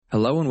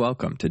Hello and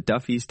welcome to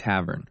Duffy's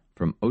Tavern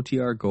from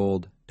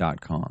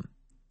OTRGold.com.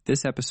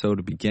 This episode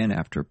will begin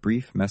after a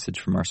brief message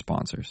from our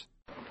sponsors.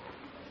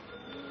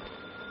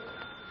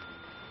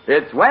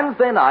 It's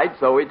Wednesday night,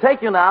 so we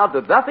take you now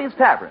to Duffy's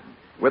Tavern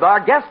with our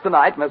guest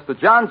tonight, Mr.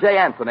 John J.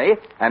 Anthony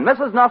and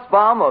Mrs.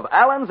 Nussbaum of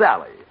Allen's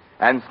Alley,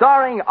 and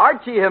starring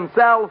Archie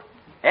himself,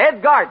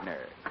 Ed Gardner.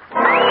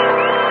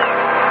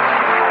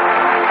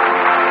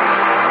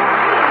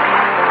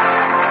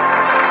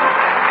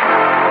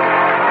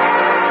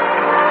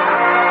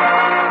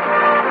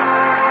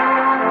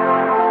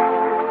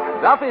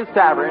 Duffy's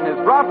Tavern is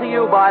brought to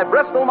you by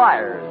Bristol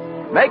Myers,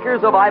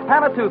 makers of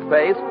Ipana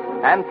toothpaste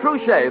and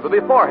Truchet, the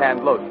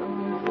beforehand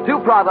lotion. Two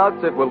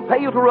products it will pay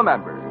you to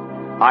remember.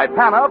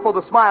 Ipana for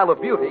the smile of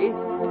beauty,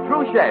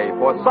 Truchet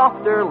for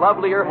softer,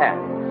 lovelier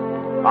hands.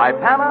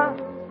 Ipana,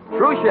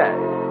 Truchet.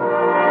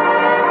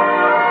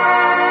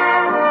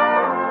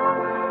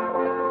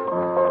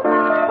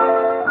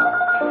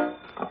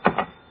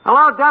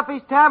 Hello,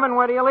 Duffy's Tavern,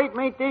 where the elite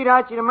meat to eat.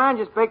 Archie the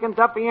manager speaking.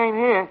 Duffy ain't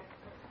here.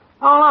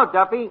 Oh, hello,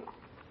 Duffy.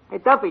 Hey,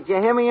 Duffy, did you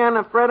hear me on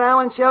the Fred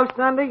Allen show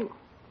Sunday?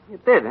 You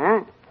did,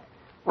 huh?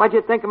 What'd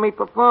you think of me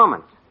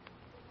performance?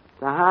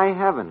 To high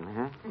heaven,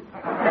 huh?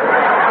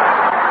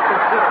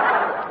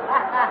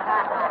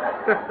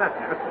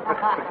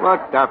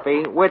 Look,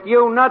 Duffy, with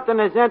you, nothing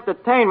is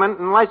entertainment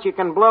unless you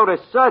can blow the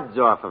suds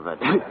off of it.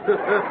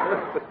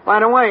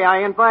 By the way, I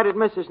invited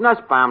Mrs.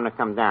 Nussbaum to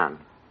come down.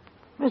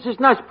 Mrs.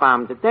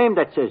 Nussbaum, the dame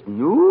that says,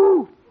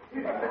 no?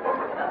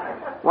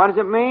 What does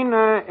it mean?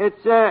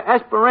 It's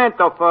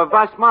Esperanto for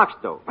was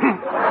magst du?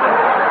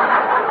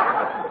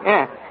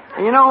 Yeah.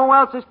 And you know who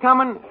else is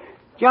coming?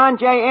 John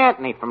J.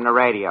 Anthony from the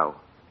radio.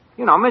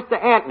 You know, Mr.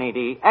 Anthony,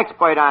 the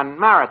expert on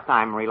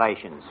maritime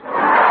relations.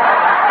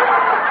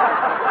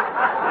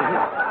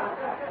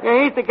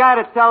 Yeah, he's the guy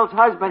that tells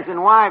husbands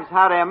and wives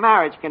how their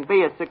marriage can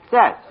be a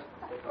success.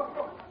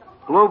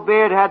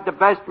 Bluebeard had the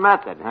best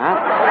method, huh?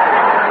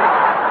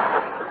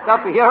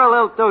 Duffy, you're a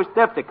little too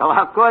skeptical.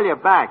 I'll call you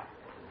back.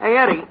 Hey,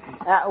 Eddie.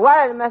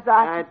 What is it, Mr.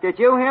 Archie? Did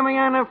you hear me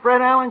on the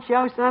Fred Allen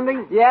show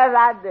Sunday? Yes,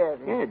 I did.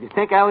 Yeah, did you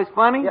think I was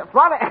funny? Yeah,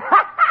 funny?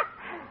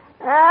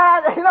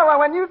 You know,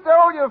 when you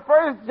told your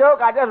first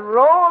joke, I just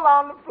rolled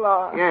on the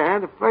floor. Yeah,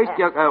 the first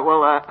joke.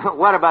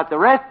 What about the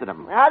rest of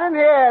them? I didn't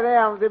hear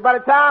them. By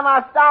the time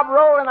I stopped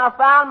rolling, I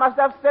found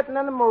myself sitting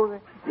in the movie.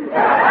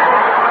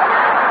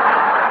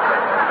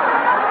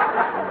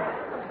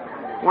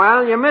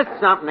 Well, you missed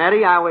something,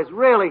 Eddie. I was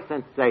really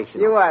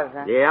sensational. You was,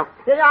 huh? Yeah.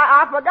 See,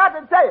 I forgot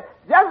to tell you.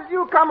 Just as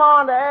you come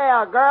on the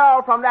air, a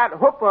girl from that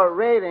Hooper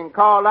rating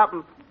called up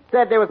and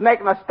said they was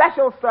making a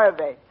special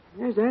survey.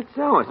 Is that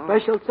so? A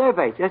special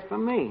survey just for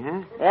me,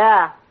 huh?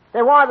 Yeah.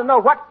 They wanted to know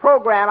what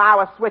program I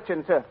was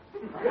switching to.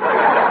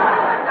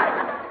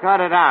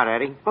 Cut it out,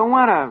 Eddie. But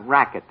what a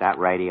racket that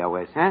radio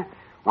is, huh?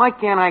 Why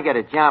can't I get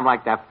a job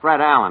like that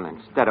Fred Allen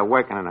instead of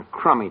working in a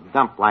crummy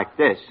dump like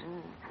this?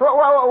 Well,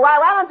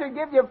 why don't you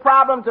give your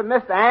problem to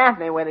Mr.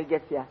 Anthony when he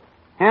gets here?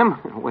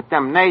 Him? With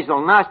them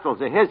nasal nostrils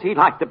of his, he'd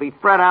like to be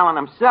Fred Allen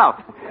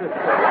himself.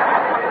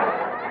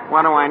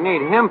 What do I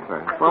need him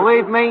for?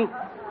 Believe me,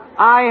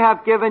 I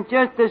have given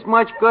just as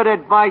much good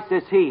advice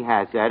as he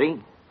has,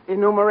 Eddie.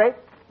 Enumerate?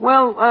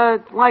 Well,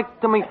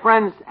 like to me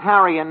friends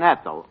Harry and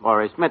Ethel,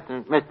 or as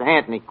Mr.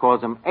 Anthony calls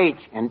them,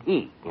 H and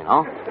E, you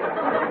know.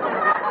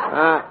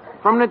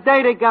 From the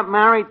day they got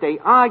married, they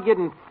argued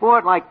and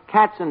fought like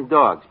cats and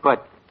dogs,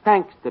 but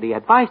thanks to the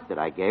advice that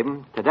I gave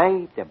them,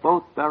 today they're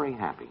both very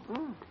happy.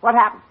 What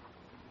happened?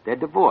 They're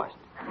divorced.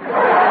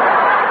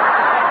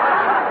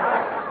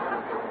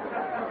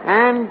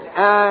 And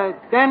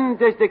then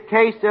there's the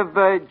case of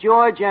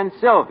George and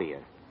Sylvia,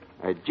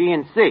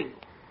 G&C.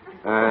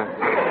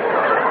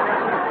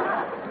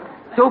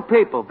 Two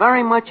people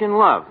very much in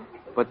love.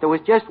 But there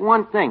was just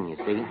one thing, you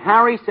see.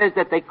 Harry says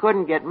that they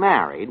couldn't get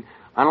married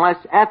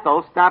unless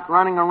Ethel stopped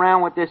running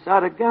around with this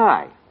other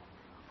guy.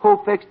 Who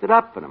fixed it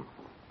up for them?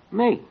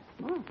 Me.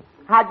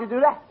 How'd you do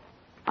that?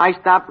 I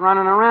stopped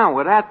running around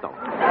with Ethel.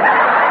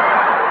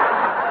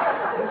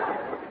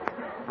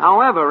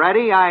 However,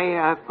 Eddie,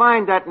 I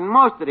find that in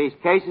most of these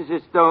cases,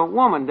 it's the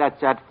woman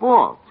that's at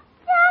fault.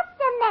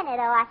 Just a minute,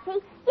 Archie.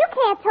 You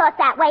can't talk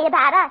that way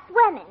about us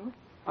women.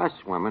 Us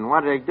women?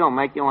 What do they do,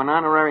 make you an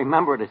honorary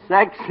member of the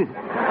sex?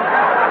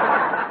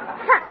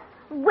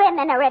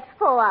 Women are at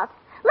fault.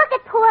 Look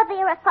at poor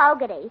Vera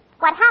Fogarty.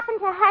 What happened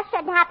to her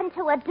shouldn't happen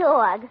to a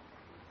dog.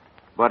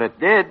 But it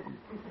did.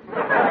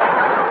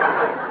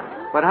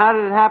 But how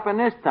did it happen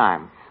this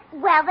time?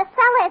 Well, the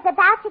fella is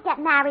about to get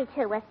married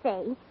to her,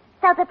 see?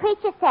 So the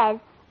preacher says,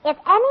 if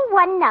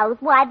anyone knows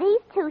why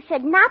these two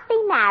should not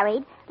be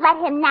married, let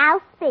him now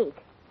speak.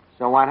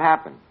 So what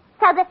happened?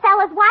 So the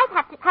fella's wife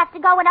has to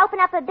go and open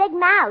up a big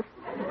mouth.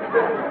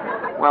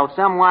 Well,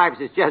 some wives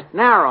is just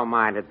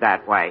narrow-minded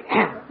that way.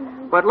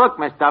 But look,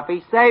 Miss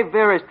Duffy, save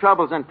Vera's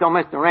troubles until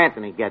Mr.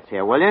 Anthony gets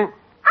here, will you?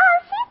 Oh,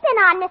 she's been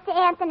on Mr.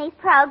 Anthony's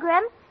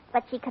program,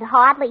 but she could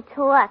hardly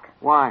talk.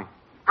 Why?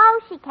 Oh,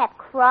 she kept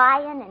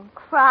crying and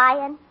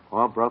crying.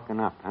 All broken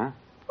up, huh?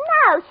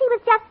 No, she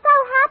was just so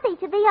happy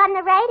to be on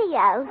the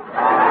radio.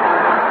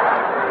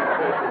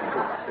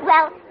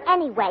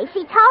 Anyway,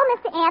 she told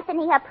Mr.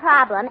 Anthony her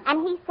problem,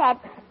 and he said,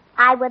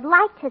 I would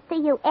like to see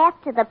you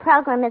after the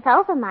program is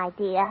over, my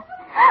dear.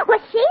 Well,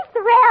 she's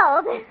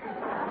thrilled.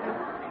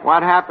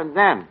 What happened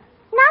then?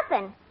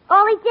 Nothing.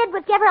 All he did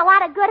was give her a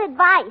lot of good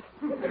advice.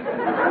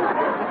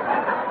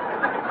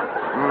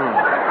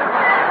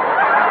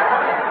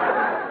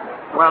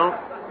 Well,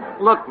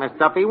 look, Miss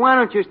Duffy, why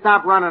don't you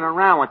stop running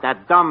around with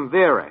that dumb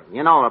Vera?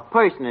 You know, a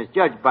person is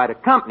judged by the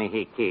company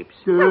he keeps.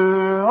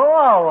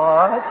 All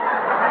right.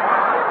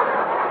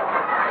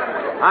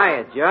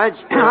 Hiya, Judge.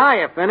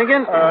 Hiya,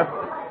 Finnegan.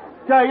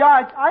 Say,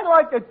 I'd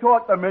like to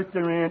talk to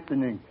Mr.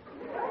 Anthony.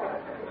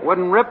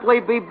 Wouldn't Ripley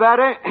be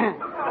better?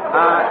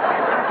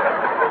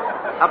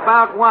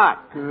 About what?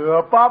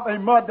 About my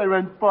mother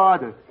and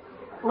father.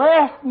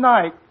 Last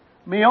night,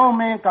 me old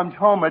man comes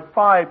home at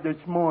 5 this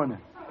morning.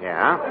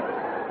 Yeah?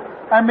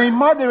 And me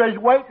mother is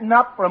waiting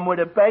up for him with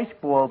a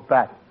baseball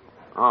bat.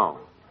 Oh.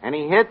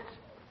 Any hits?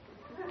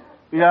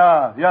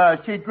 Yeah,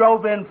 she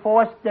drove in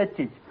 4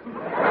 stitches.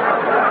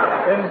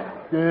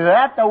 And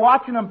after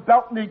watching them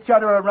belting each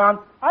other around,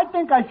 I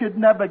think I should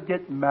never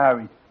get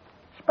married.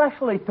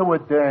 Especially to a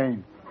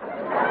dame.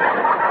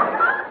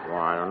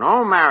 Well, I don't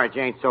know. Marriage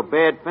ain't so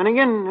bad,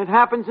 Finnegan. It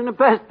happens in the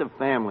best of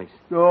families.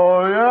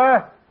 Oh,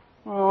 yeah?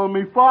 Oh,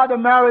 me father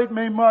married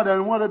me mother,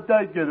 and what did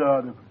they get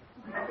out of it?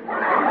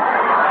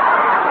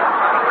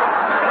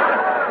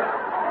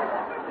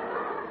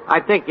 I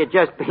think you're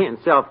just being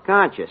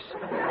self-conscious.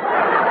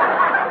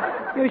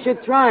 You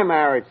should try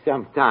marriage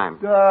sometime.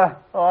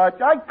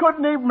 I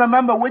couldn't even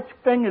remember which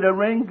finger the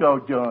ring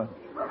goes on.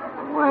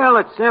 Well,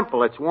 it's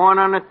simple. It's worn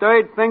on the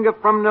 3rd finger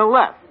from the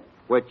left,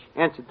 which,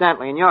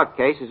 incidentally, in your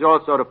case, is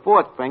also the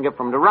 4th finger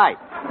from the right.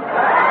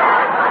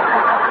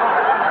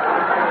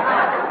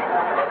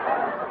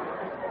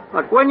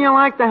 Look, wouldn't you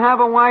like to have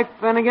a wife,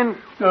 Finnegan?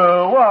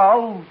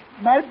 Well,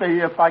 maybe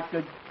if I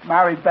could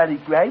marry Betty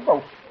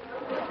Grable.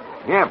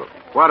 Yeah, but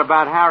what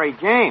about Harry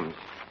James?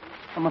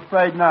 I'm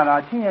afraid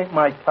not. He ain't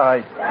my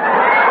type.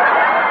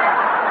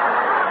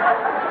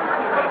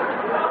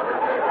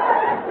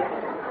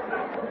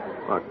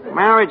 Look,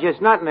 marriage is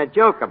nothing to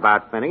joke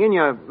about, Finnegan.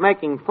 You're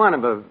making fun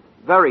of a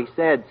very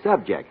sad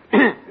subject.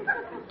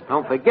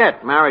 Don't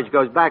forget, marriage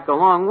goes back a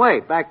long way,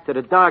 back to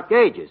the Dark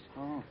Ages,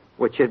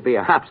 which should be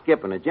a hop,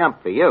 skip, and a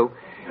jump for you.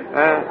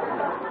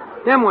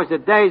 Them was the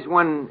days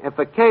when if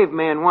a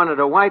caveman wanted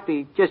a wife,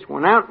 he just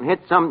went out and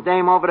hit some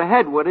dame over the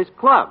head with his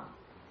club.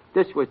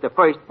 This was the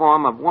first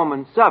form of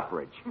woman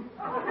suffrage.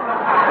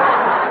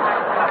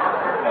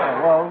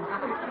 Well,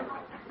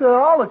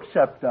 I'll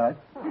accept that.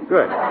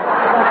 Good.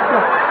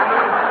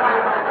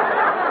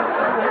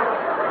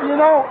 You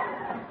know,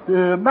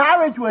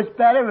 marriage was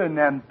better in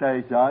them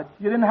days, Arch.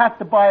 You didn't have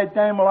to buy a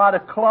dame a lot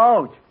of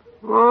clothes.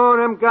 Oh,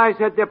 them guys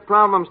had their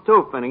problems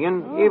too,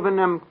 Finnegan. Even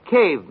them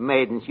cave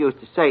maidens used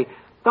to say,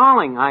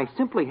 darling, I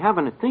simply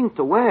haven't a thing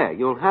to wear.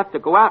 You'll have to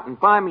go out and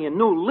buy me a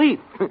new leaf.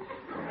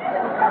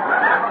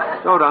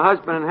 So the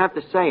husband would have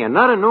to say,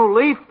 another new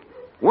leaf?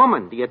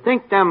 Woman, do you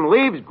think them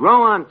leaves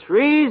grow on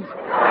trees?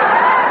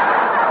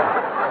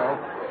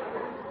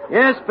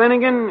 Yes,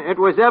 Finnegan, it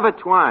was ever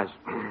twas.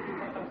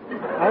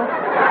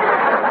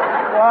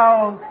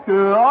 Well,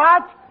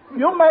 Arch,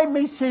 you made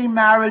me see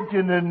marriage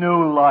in a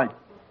new light.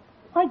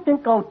 I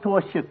think I'll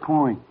toss you a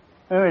coin.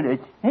 There it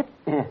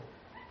is.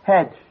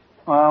 Heads.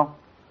 Well,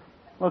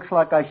 looks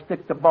like I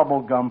stick to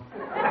bubble gum.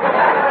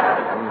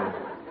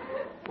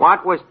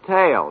 What was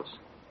tails?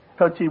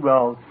 Tootsie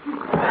Rolls.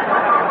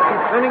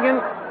 Finnegan,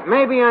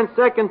 maybe on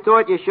second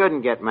thought you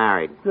shouldn't get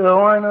married.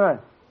 Why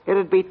not?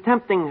 It'd be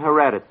tempting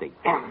heredity.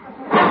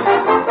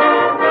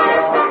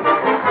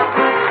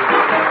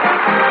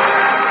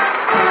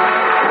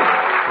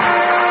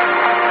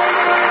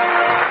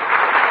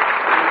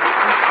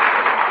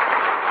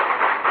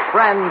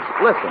 Friends,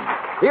 listen.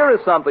 Here is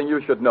something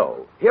you should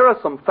know. Here are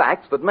some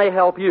facts that may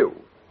help you.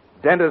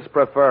 Dentists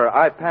prefer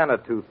Ipana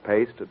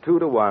toothpaste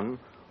 2-to-1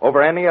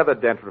 over any other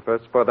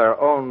dentifrice for their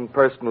own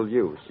personal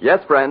use.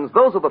 Yes, friends,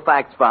 those are the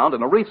facts found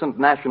in a recent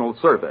national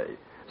survey.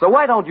 So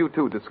why don't you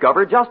two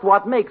discover just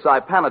what makes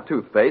Ipana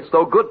toothpaste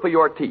so good for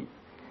your teeth?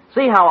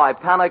 See how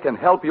Ipana can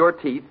help your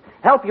teeth,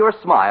 help your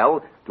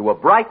smile to a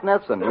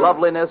brightness and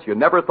loveliness you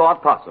never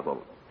thought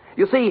possible.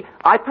 You see,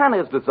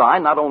 Ipana is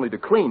designed not only to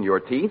clean your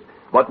teeth,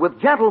 but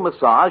with gentle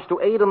massage to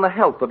aid in the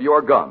health of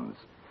your gums.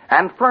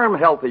 And firm,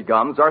 healthy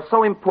gums are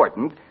so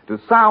important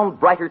to sound,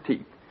 brighter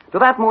teeth, to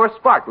that more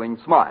sparkling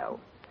smile.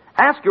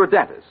 Ask your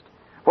dentist,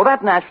 for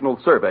that national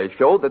survey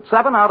showed that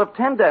 7 out of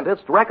 10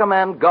 dentists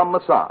recommend gum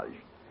massage.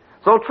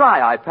 So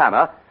try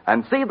Ipana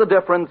and see the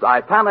difference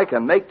Ipana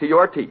can make to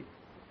your teeth.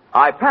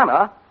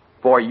 Ipana,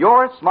 for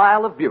your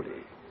smile of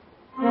beauty.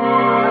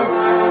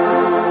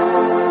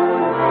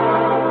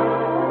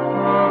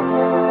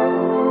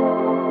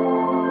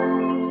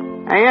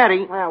 Hey,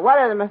 Eddie. What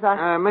is it, Mr.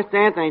 Mr.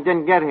 Anthony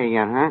didn't get here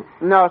yet, huh?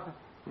 No, sir.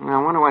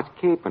 I wonder what's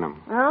keeping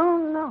him. I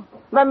don't know.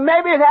 But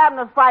maybe he's having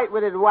a fight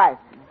with his wife.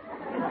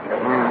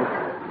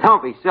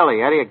 Don't be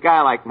silly, Eddie. A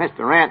guy like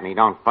Mr. Anthony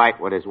don't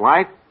fight with his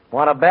wife.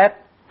 Want to bet?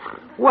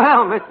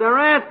 Well, Mr.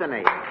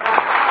 Anthony.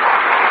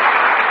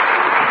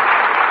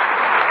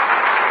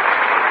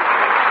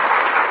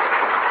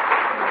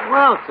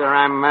 Well, sir,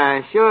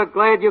 I'm sure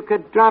glad you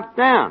could drop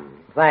down.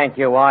 Thank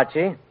you,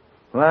 Archie.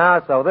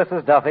 Well, so this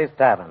is Duffy's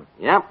Tavern.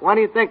 Yep. What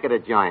do you think of the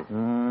joint?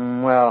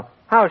 Well,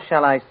 how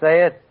shall I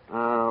say it?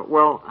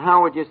 Well,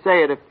 how would you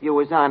say it if you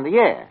was on the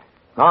air?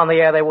 On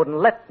the air, they wouldn't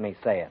let me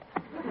say it.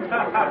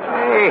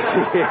 Hey,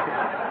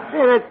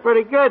 that's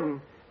pretty good. And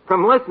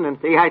from listening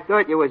to you, I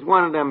thought you was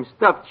one of them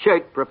stuffed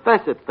shirt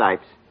professor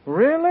types.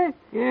 Really?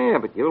 Yeah,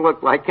 but you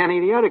look like any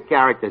of the other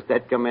characters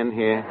that come in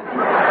here.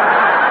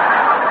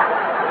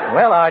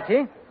 Well,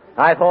 Archie,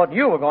 I thought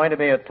you were going to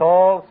be a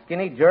tall,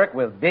 skinny jerk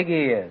with big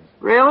ears.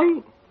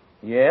 Really?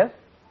 Yes?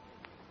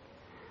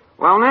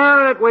 Well,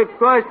 now that we've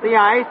crossed the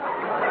ice,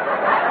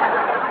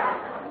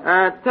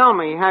 tell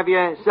me, have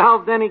you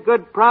solved any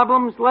good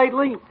problems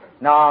lately?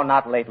 No,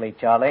 not lately,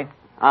 Charlie.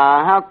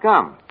 How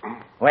come?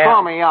 Well,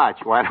 Call me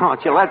Arch, why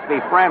don't you? Let's be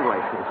friendly.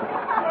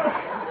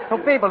 So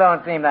people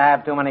don't seem to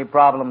have too many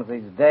problems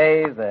these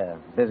days. They're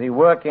busy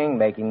working,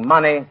 making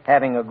money,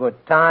 having a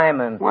good time,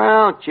 and...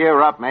 Well,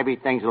 cheer up. Maybe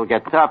things will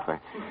get tougher.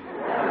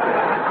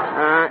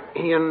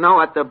 You know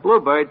what the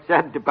Bluebird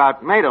said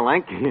about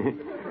Maeterlinck.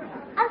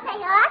 Oh,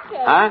 say, Archie.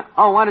 Huh?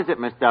 Oh, what is it,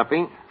 Miss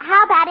Duffy?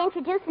 How about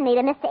introducing me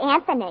to Mr.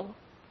 Anthony?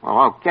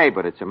 Well, okay,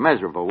 but it's a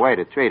miserable way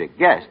to treat a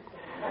guest.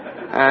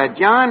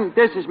 John,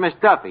 this is Miss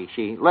Duffy.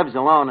 She lives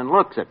alone and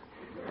looks it.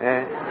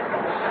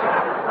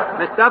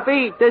 Miss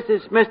Duffy, this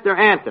is Mr.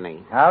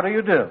 Anthony. How do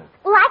you do?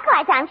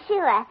 Likewise, I'm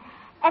sure.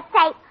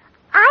 Say,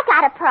 I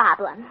got a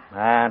problem.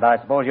 And I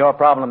suppose your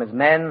problem is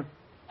men?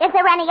 Is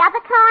there any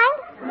other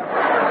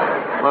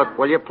kind? Look,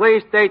 will you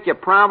please state your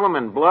problem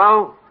and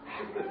blow?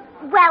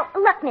 Well,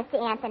 look, Mr.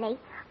 Anthony,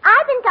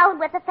 I've been going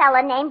with a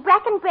fella named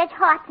Breckenbridge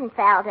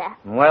Hartzenfelder.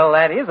 Well,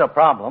 that is a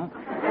problem.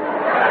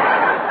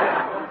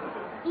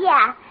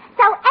 Yeah.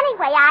 So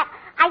anyway,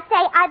 I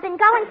say I've been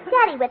going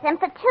steady with him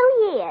for 2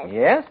 years.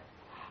 Yes?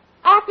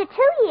 After 2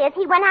 years,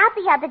 he went out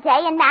the other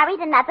day and married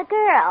another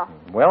girl.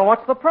 Well,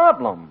 what's the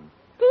problem?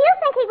 Do you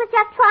think he was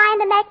just trying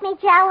to make me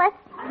jealous?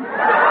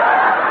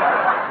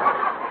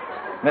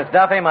 Miss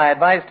Duffy, my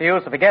advice to you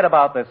is to forget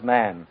about this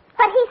man.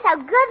 But he's so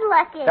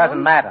good-looking.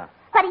 Doesn't matter.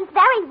 But he's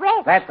very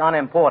rich. That's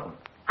unimportant.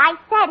 I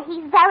said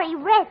he's very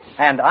rich.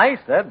 And I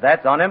said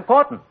that's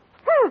unimportant.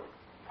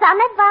 Some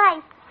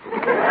advice.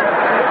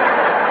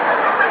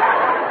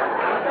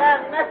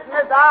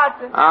 Miss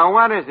Archie.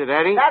 What is it,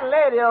 Eddie? That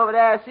lady over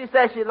there, she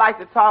said she'd like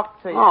to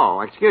talk to you.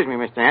 Oh, excuse me,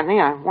 Mr. Anthony.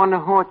 I wonder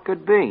who it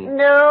could be.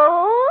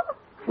 No?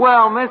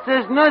 Well,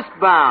 Mrs.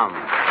 Nussbaum.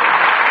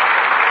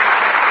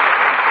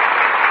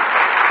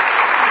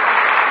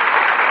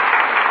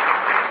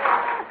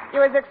 You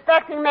was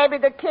expecting maybe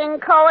the King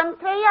Cohen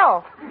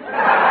trio.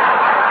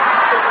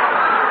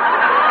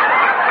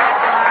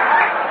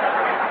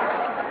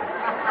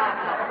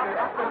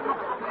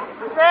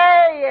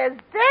 Say, is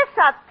this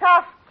a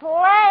tough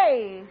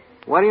place?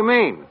 What do you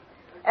mean?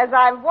 As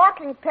I'm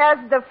walking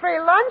past the free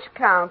lunch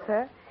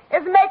counter,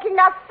 is making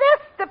a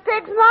fist to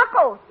pig's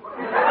knuckles.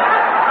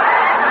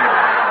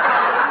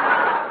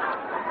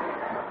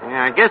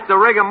 Yeah, I guess the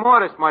rigor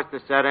mortis must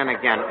have set in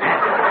again.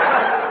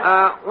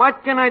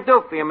 What can I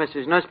do for you,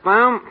 Mrs.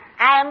 Nussbaum?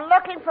 I'm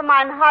looking for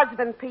my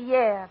husband,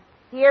 Pierre.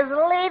 He is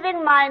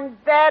leaving mine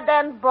bed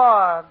and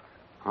board.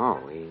 Oh,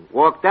 he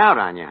walked out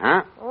on you,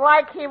 huh?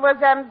 Like he was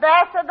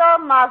Ambassador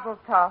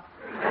Mazeltov.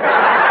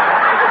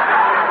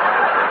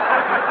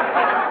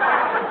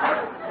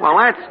 Well,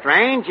 that's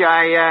strange.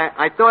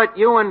 I thought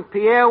you and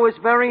Pierre was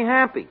very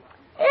happy.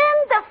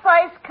 In the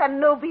first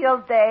connubial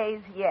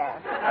days,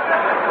 yes.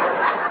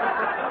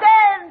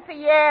 Then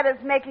Pierre is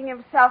making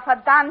himself a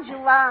Don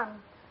Juan,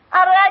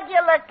 a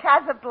regular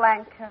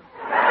Casablanca.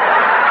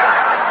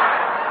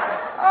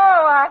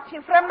 Oh, Archie,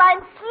 from my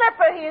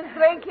slipper he is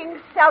drinking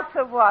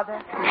seltzer water.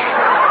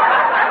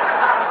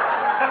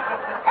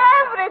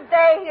 Every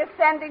day he is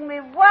sending me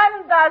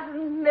 12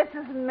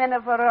 Mrs.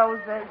 Miniver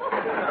roses.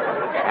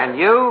 And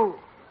you?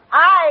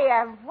 I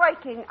am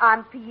working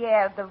on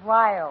Pierre the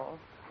while.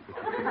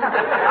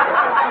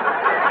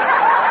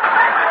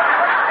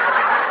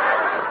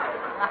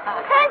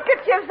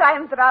 Handkerchiefs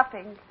I'm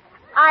dropping.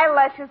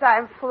 Eyelashes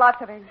I'm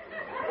fluttering.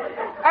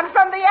 And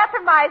from the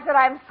atomizer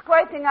I'm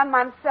squirting on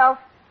myself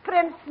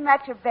Prince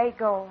Machiavelli.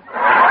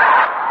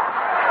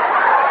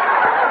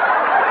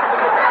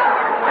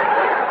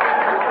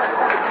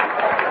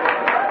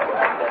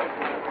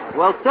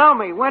 Well, tell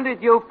me, when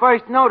did you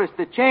first notice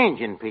the change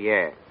in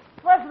Pierre?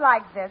 It was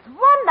like this.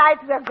 One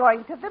night we're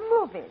going to the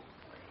movies.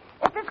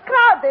 It is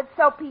crowded,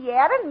 so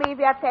Pierre and me,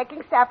 we are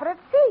taking separate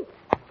seats.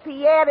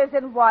 Pierre is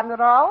in one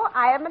row,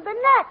 I am in the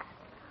next.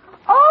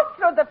 All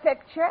through the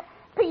picture,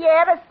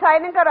 Pierre is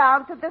turning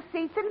around to the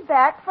seats in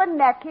back for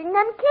necking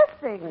and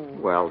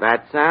kissing. Well,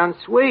 that sounds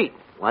sweet.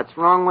 What's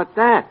wrong with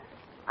that?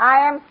 I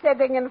am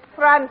sitting in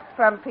front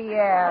from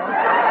Pierre.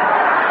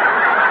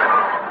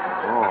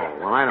 Oh,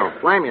 well, I don't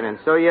blame you then.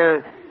 So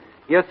you're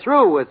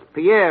through with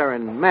Pierre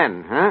and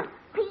men, huh?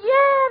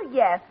 Pierre,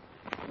 yes.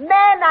 Men,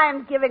 I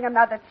am giving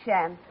another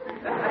chance.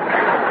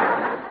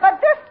 But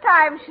this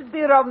time should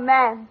be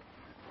romance.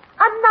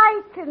 A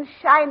knight in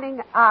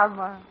shining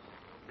armor.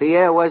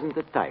 Pierre wasn't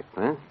the type,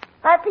 huh?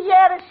 My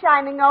Pierre is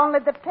shining only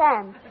the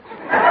pants.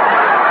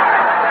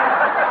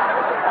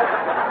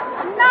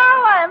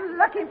 Now I'm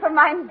looking for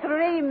my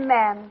dream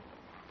man.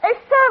 A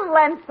Sir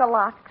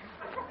Lancelot.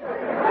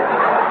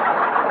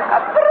 A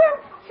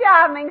Prince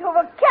Charming who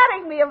will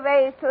carry me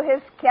away to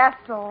his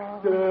castle.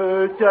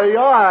 Say,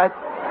 Art.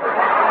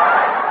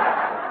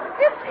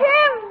 It's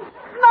him,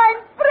 my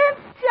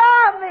Prince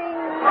Charming.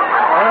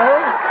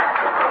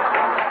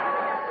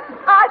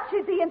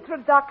 Archie, the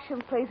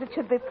introduction, please. It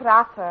should be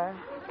proper.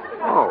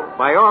 Oh,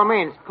 by all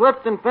means.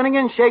 Clifton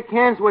Finnegan, shake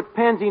hands with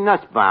Pansy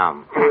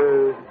Nussbaum.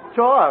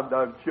 Charmed,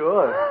 I'm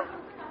sure.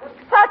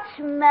 Such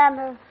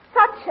manners,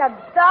 such a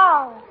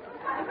doll.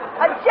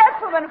 A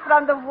gentleman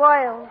from the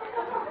world.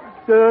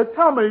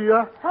 Tell me,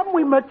 haven't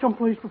we met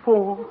someplace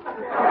before?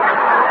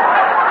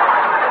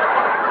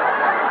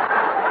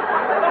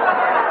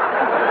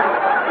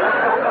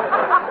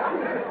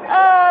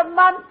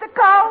 Monte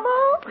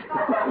Carlo?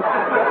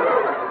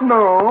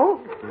 No.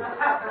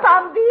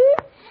 Palm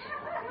Beach?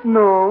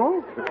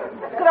 No.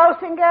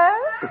 Grossinger?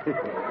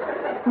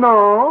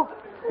 No.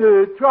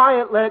 Try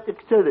Atlantic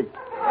City.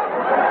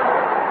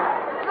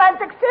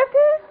 Atlantic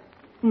City?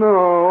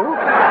 No.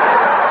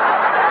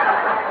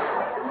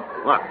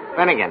 Look,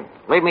 Finnegan,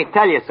 let me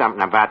tell you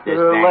something about this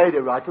thing.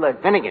 Later, right, later.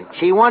 Finnegan,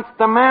 she wants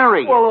to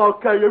marry you. Well,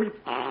 okay.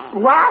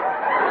 What?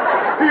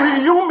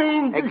 You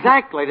mean...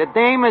 Exactly. The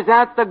dame is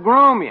out to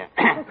groom you.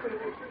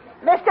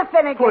 Mr.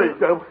 Finnegan. Please,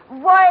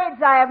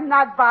 words I am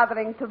not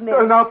bothering to miss.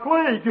 Now,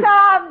 please.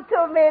 Come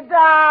to me,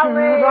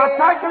 darling. Now,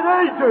 take it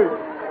easy.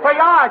 Hey,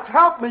 Arch,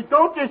 help me.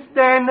 Don't just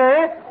stand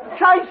there.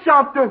 Say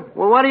something.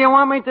 Well, what do you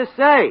want me to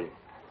say?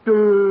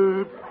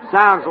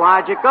 Sounds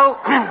logical.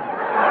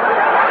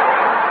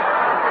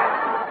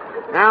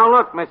 Now,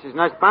 look, Mrs.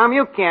 Nussbaum,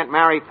 you can't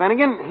marry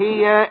Finnegan.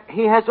 He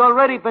has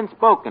already been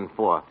spoken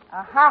for.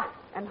 Aha.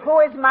 And who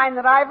is mine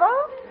rival?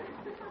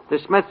 The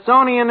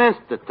Smithsonian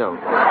Institute.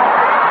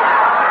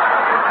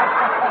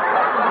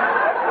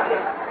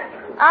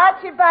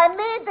 Archie, by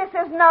me, this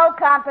is no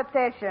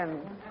competition.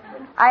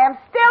 I am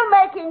still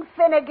making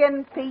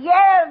Finnegan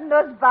Pierre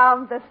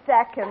Nussbaum II.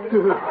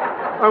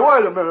 Now,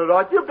 wait a minute,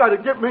 Arch. You've got to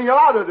get me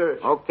out of this.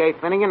 Okay,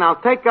 Finnegan, I'll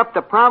take up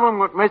the problem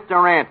with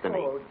Mr.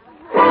 Anthony.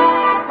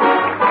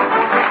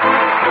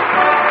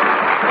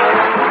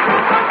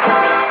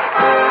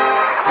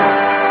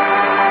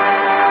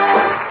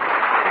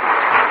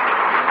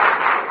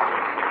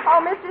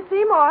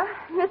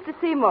 Mr.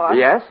 Seymour.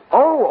 Yes?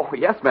 Oh,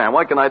 yes, ma'am.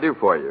 What can I do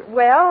for you?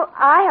 Well,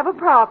 I have a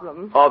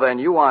problem. Oh, then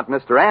you want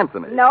Mr.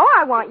 Anthony. No,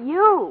 I want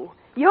you.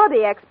 You're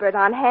the expert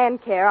on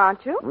hand care,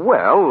 aren't you?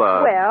 Well,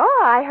 Well,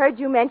 I heard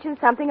you mention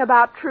something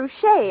about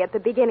Trouchet at the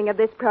beginning of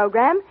this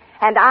program,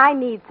 and I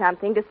need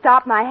something to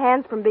stop my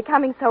hands from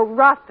becoming so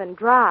rough and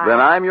dry. Then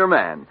I'm your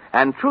man.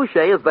 And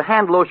Trouchet is the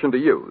hand lotion to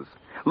use.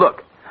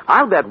 Look,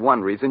 I'll bet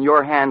one reason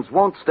your hands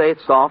won't stay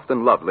soft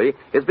and lovely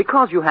is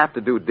because you have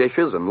to do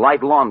dishes and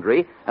light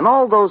laundry and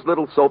all those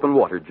little soap and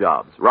water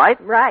jobs, right?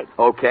 Right.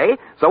 Okay,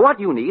 so what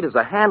you need is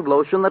a hand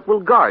lotion that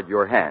will guard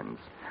your hands.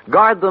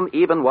 Guard them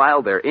even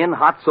while they're in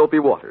hot soapy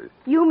water.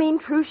 You mean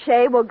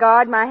Trouchet will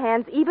guard my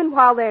hands even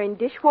while they're in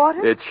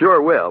dishwater? It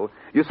sure will.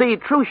 You see,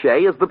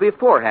 Trouchet is the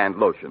beforehand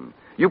lotion.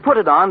 You put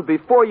it on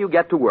before you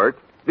get to work,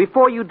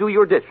 before you do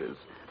your dishes.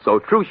 So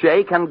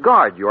Trouchet can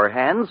guard your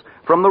hands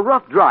from the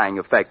rough drying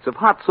effects of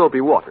hot soapy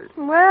water.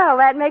 Well,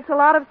 that makes a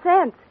lot of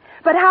sense.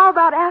 But how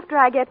about after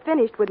I get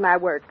finished with my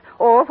work,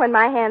 or when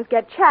my hands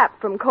get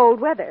chapped from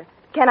cold weather?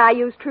 Can I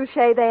use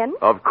Trouchet then?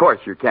 Of course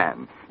you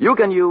can. You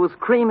can use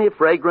creamy,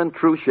 fragrant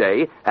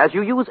Trouchet as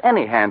you use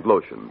any hand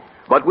lotion.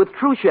 But with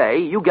Trouchet,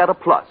 you get a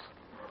plus.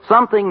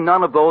 Something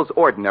none of those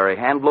ordinary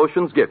hand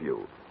lotions give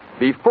you.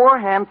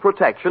 Beforehand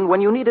protection when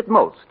you need it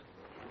most.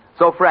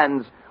 So,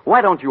 friends,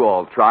 why don't you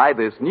all try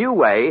this new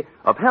way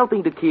of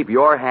helping to keep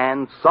your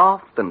hands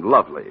soft and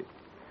lovely?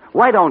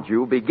 Why don't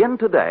you begin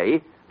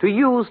today to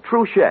use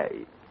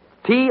Trouchet?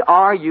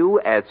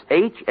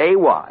 Trushay.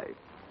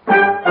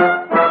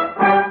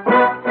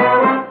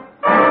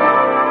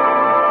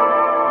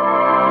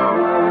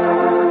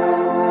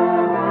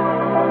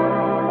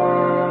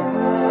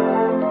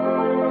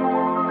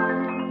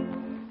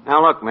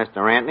 Now, look,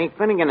 Mr. Anthony,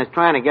 Finnegan is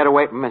trying to get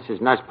away from Mrs.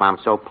 Nussbaum,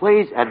 so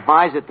please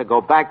advise her to go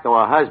back to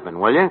her husband,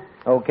 will you?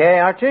 Okay,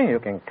 Archie, you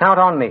can count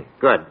on me.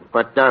 Good.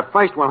 But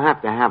first we'll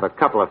have to have a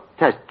couple of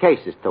test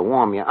cases to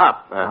warm you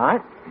up. All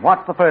right.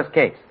 What's the first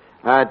case?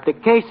 The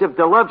case of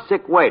the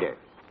lovesick waiter.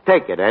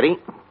 Take it, Eddie.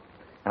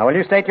 Now, will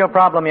you state your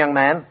problem, young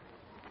man?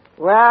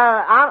 Well,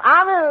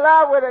 I'm in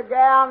love with a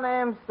gal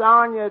named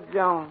Sonia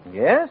Jones.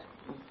 Yes?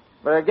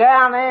 But a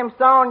gal named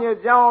Sonia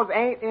Jones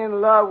ain't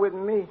in love with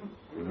me.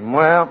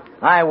 Well,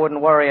 I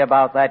wouldn't worry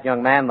about that,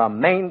 young man. The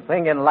main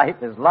thing in life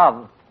is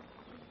love.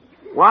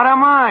 What a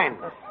mind.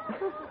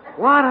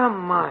 What a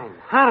mind.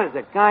 How does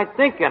a guy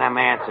think of them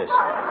answers?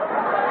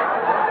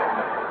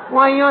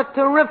 Why, you're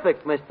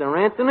terrific, Mr.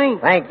 Anthony.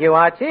 Thank you,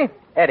 Archie.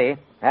 Eddie,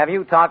 have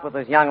you talked with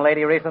this young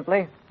lady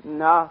recently?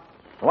 No.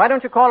 Why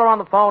don't you call her on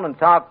the phone and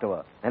talk to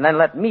her? And then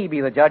let me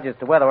be the judge as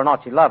to whether or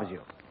not she loves you.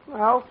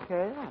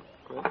 Okay, that's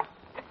good.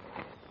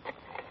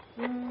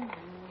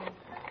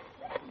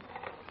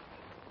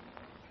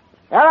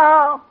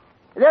 Hello?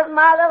 Is this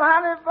my little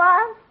honey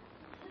bun?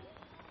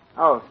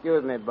 Oh,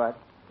 excuse me, bud.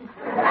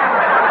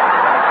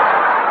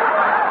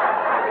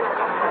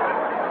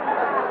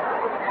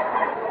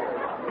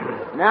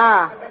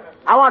 Now,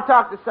 I want to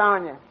talk to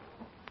Sonia.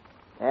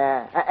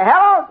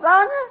 Hello,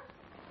 Sonia?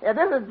 Yeah,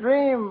 this is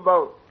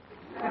Dreamboat.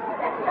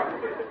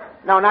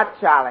 No, not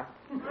Charlie.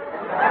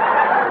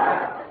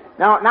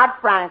 No, not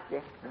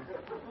Frankie.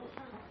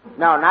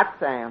 No, not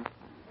Sam.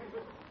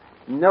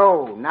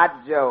 No,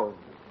 not Joe.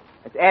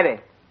 It's Eddie.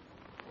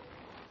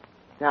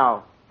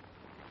 No.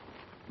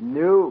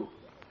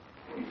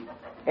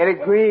 Eddie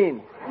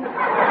Green.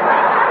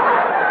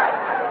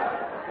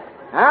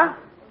 Huh?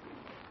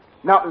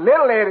 No,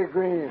 little Eddie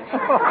Green.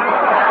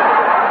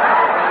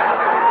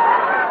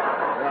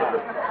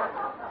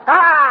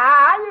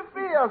 How you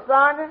feel,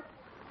 Sonia?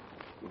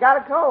 You got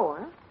a cold,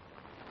 huh?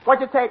 What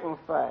you taking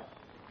first?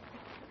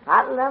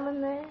 Hot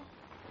lemonade?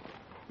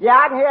 Yeah,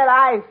 I can hear the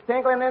ice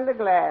tinkling in the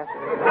glass.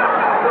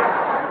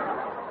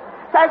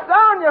 Say,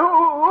 Sonia,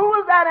 who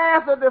was that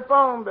answered the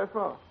phone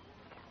before?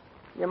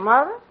 Your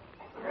mother?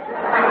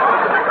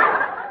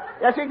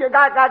 Yeah, she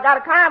got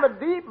a kind of a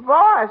deep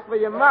voice for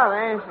your mother,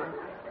 ain't she?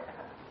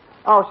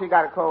 Oh, she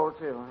got a cold,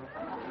 too, huh?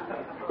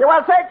 Yeah,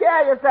 well, take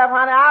care of yourself,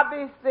 honey. I'll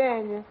be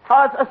seeing you.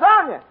 Oh,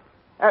 Sonia,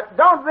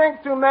 don't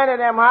drink too many of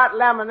them hot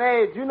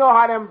lemonades. You know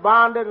how them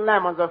bonded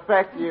lemons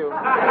affect you.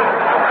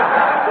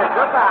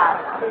 Goodbye.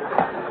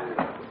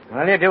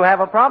 Well, you do have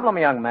a problem,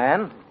 young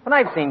man. But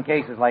I've seen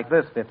cases like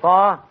this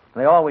before.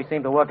 They always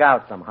seem to work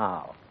out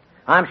somehow.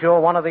 I'm sure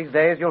one of these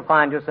days you'll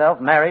find yourself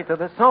married to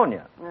this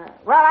Sonia.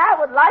 Well, I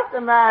would like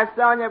to marry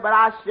Sonia, but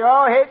I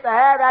sure hate to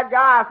have that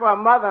guy for a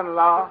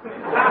mother-in-law.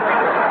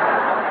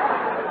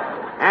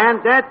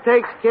 And that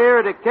takes care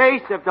of the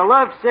case of the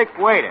lovesick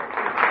waiter.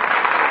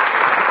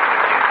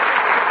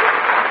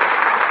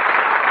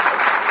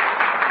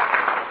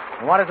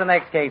 What is the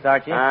next case,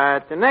 Archie?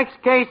 The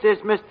next case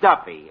is Miss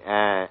Duffy.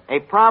 A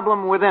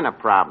problem within a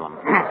problem.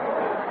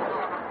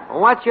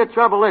 What's your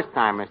trouble this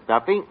time, Miss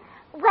Duffy?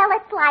 Well,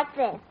 it's like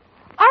this.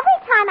 Every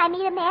time I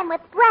meet a man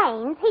with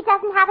brains, he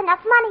doesn't have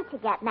enough money to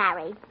get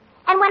married.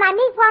 And when I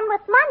meet one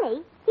with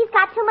money, he's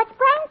got too much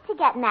brains to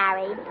get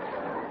married.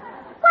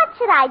 What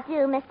should I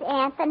do, Mr.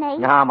 Anthony?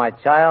 Now, my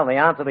child, the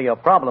answer to your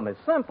problem is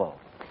simple.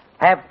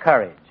 Have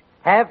courage.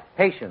 Have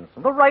patience.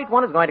 The right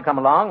one is going to come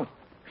along.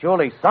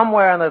 Surely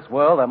somewhere in this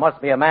world there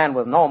must be a man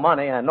with no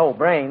money and no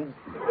brains.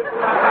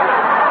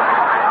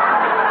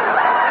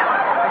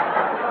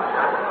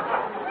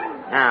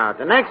 Now,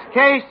 the next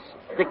case,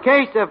 the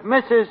case of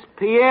Mrs.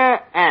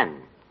 Pierre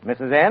N.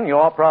 Mrs. N.,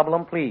 your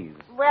problem, please.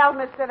 Well,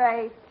 Mr.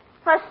 A,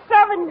 for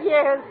 7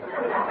 years...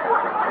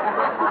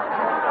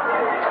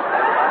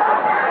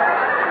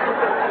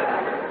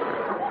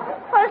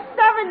 For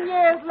 7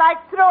 years, like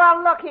through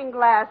a looking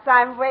glass,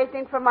 I'm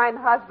waiting for my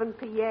husband,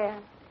 Pierre.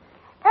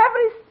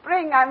 Every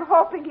spring, I'm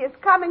hoping he is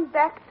coming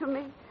back to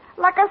me,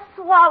 like a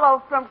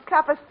swallow from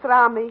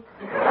Capistrami.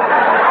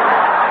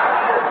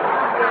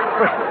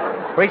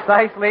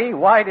 Precisely,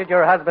 why did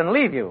your husband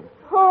leave you?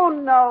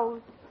 Who knows?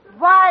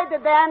 Why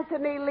did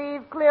Anthony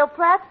leave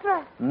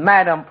Cleopatra?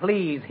 Madam,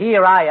 please,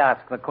 here I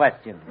ask the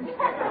question.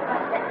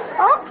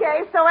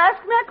 Okay, so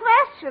ask me a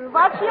question.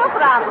 What's your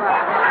problem?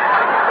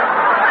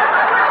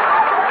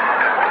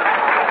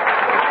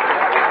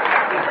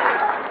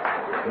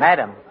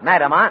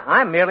 Madam,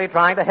 I'm merely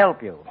trying to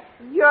help you.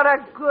 You're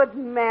a good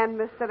man,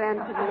 Mr.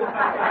 Anthony.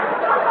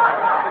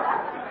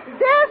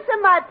 There's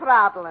my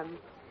problem.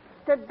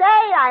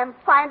 Today I'm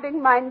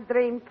finding my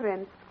dream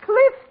prince,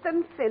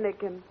 Clifton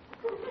Finnegan.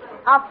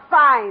 A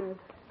find.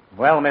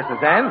 Well,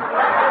 Mrs.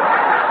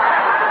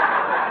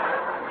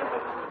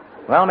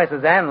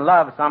 N.,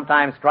 love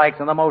sometimes strikes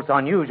in the most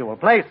unusual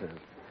places.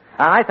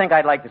 I think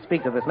I'd like to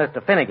speak to this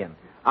Mr. Finnegan.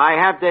 I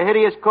have the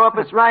hideous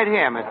corpus right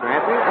here, Mr.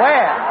 Anthony.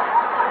 Where?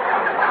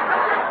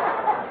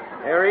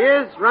 There he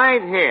is,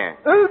 right here.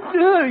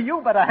 Oh,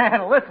 you better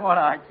handle this one,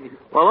 Archie.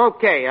 Well,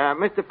 okay.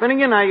 Mr.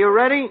 Finnegan, are you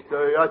ready?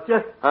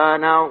 Yes.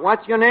 Now,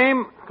 what's your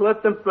name?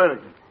 Clifton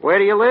Finnegan. Where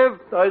do you live?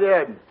 3rd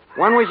Avenue.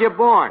 When was you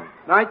born?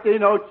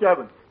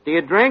 1907. Do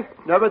you drink?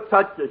 Never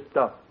touched this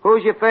stuff.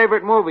 Who's your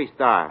favorite movie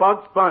star?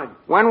 Bugs Bunny.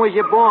 When was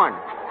you born?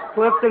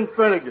 Clifton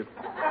Finnegan.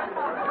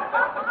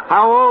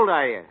 How old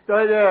are you?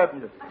 3rd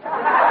Avenue.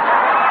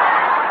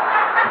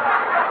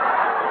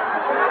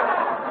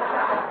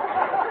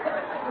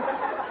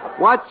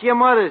 What's your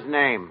mother's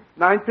name?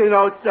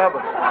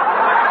 1907.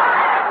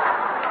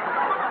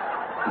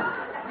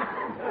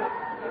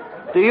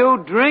 Do you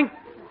drink?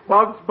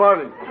 Bugs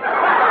Bunny.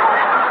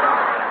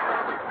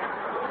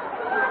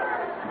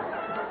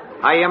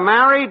 Are you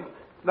married?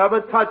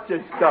 Never touched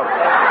this stuff.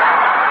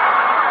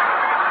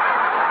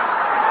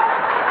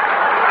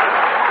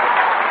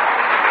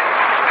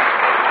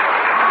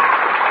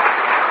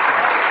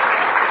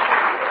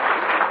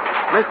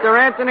 Mr.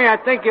 Anthony, I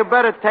think you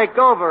better take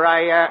over.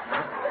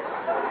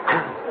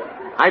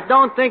 I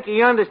don't think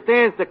he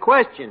understands the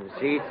questions.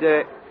 He's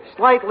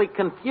slightly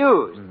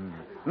confused.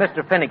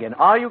 Mr. Finnegan,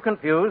 are you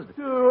confused?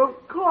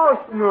 Of course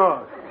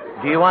not.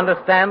 Do you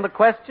understand the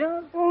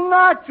questions? Oh,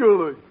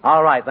 naturally.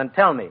 All right, then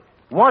tell me,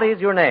 what is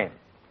your name?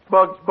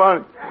 Bugs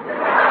Bunny.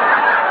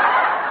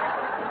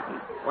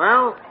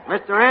 Well,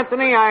 Mr.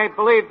 Anthony, I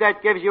believe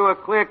that gives you a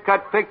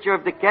clear-cut picture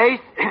of the case.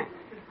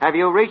 Have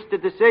you reached a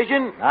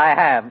decision? I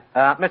have.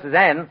 Mrs.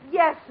 N,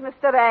 Yes,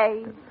 Mr.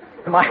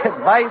 A. my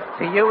advice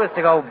to you is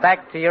to go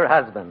back to your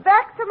husband.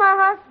 Back to my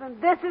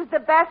husband. This is the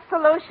best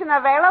solution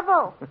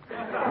available.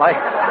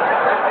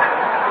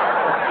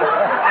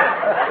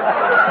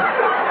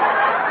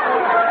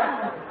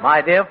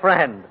 My dear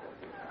friend,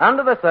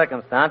 under the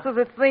circumstances,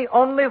 it's the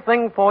only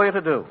thing for you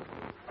to do.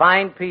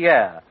 Find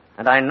Pierre,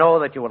 and I know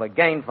that you will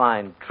again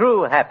find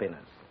true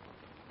happiness.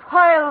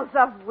 Pearls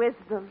of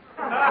wisdom.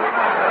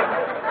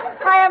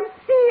 I am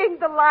seeing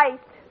the light.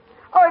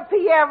 Oh,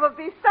 Pierre will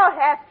be so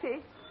happy.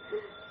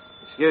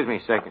 Excuse me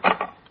a second.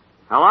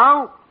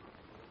 Hello?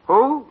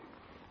 Who?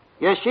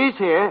 Yes, she's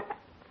here.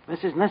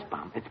 Mrs.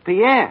 Nussbaum. It's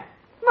Pierre.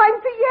 My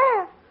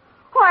Pierre.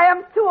 Oh, I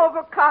am too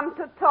overcome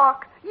to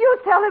talk. You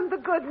tell him the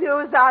good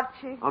news,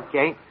 Archie.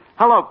 Okay.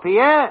 Hello,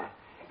 Pierre.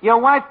 Your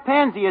wife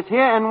Pansy is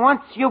here and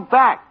wants you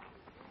back.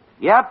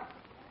 Yep.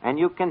 And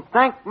you can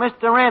thank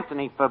Mr.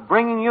 Anthony for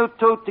bringing you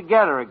two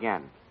together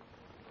again.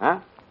 Huh?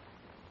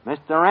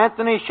 Mr.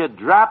 Anthony should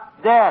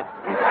drop dead.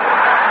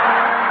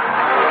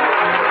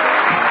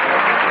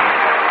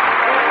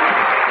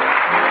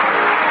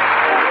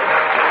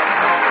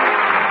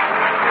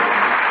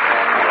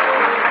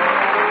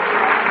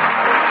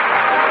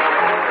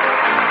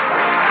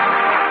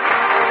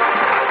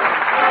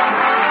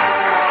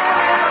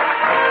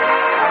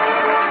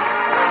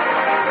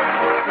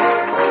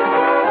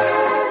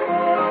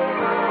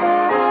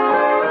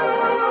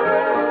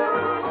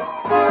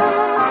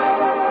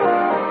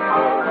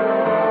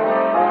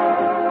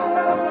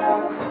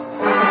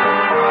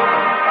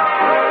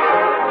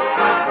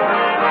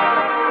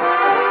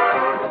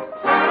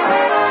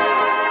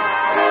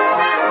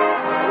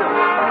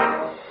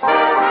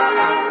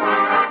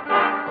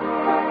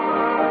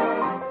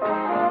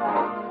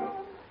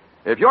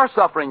 If you're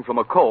suffering from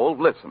a cold,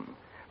 listen.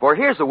 For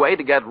here's a way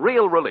to get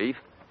real relief,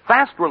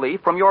 fast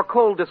relief from your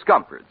cold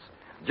discomforts.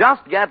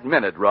 Just get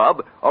Minute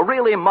Rub, a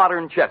really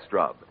modern chest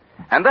rub.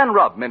 And then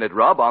rub Minute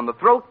Rub on the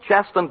throat,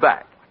 chest, and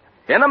back.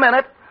 In a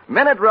minute,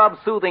 Minute Rub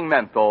soothing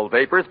menthol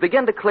vapors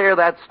begin to clear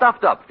that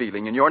stuffed-up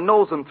feeling in your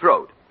nose and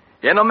throat.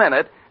 In a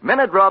minute,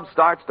 Minute Rub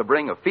starts to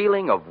bring a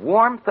feeling of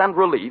warmth and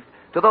relief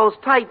to those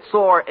tight,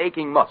 sore,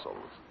 aching muscles.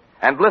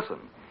 And listen,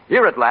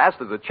 here at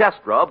last is a chest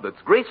rub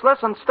that's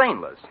greaseless and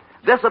stainless,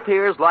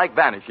 disappears like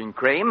vanishing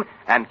cream,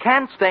 and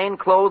can't stain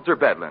clothes or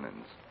bed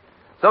linens.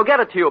 So get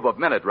a tube of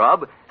Minute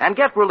Rub and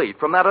get relief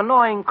from that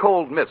annoying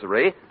cold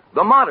misery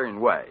the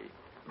modern way,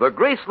 the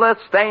greaseless,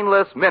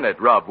 stainless Minute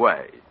Rub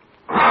way.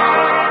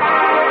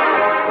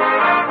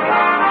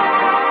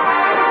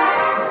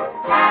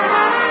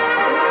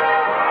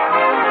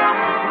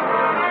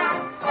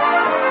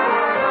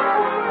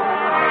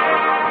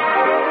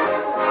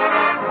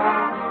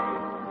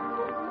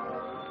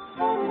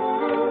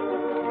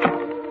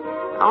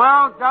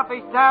 Hello,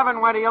 Duffy's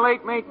Tavern. Where do you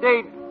eat meat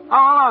eat?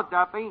 Oh, hello,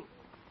 Duffy.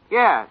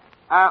 Yeah.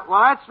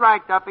 Well, that's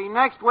right, Duffy.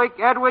 Next week,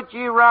 Edward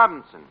G.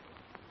 Robinson.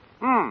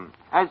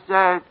 As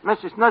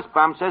Mrs.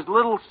 Nussbaum says,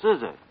 Little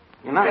Scissor.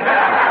 You know?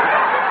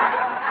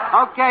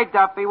 Okay,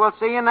 Duffy. We'll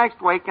see you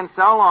next week, and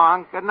so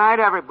long. Good night,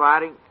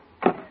 everybody.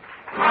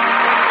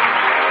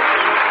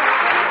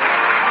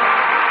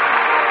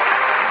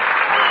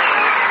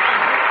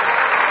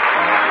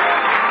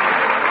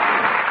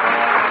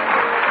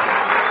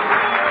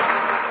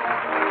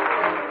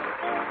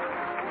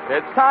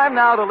 It's time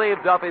now to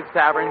leave Duffy's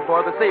Tavern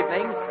for this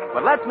evening,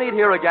 but let's meet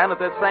here again at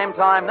this same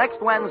time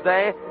next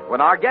Wednesday when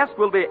our guest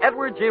will be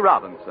Edward G.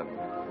 Robinson.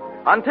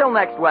 Until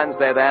next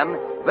Wednesday, then,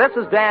 this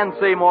is Dan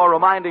Seymour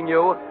reminding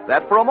you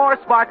that for a more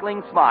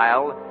sparkling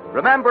smile,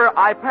 remember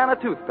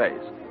Ipana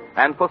toothpaste,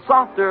 and for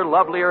softer,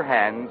 lovelier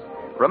hands,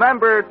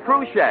 remember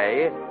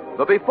Truchet,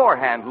 the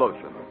beforehand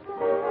lotion.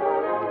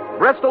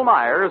 Bristol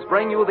Myers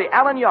bring you the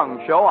Alan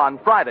Young Show on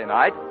Friday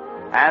night,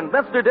 and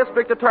Mr.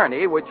 District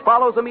Attorney, which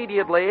follows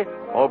immediately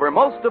over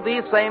most of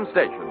these same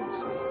stations.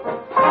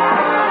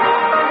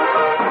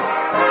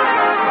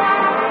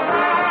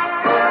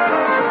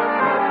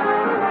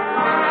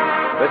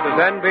 This is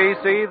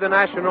NBC, the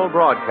National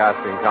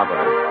Broadcasting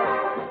Company.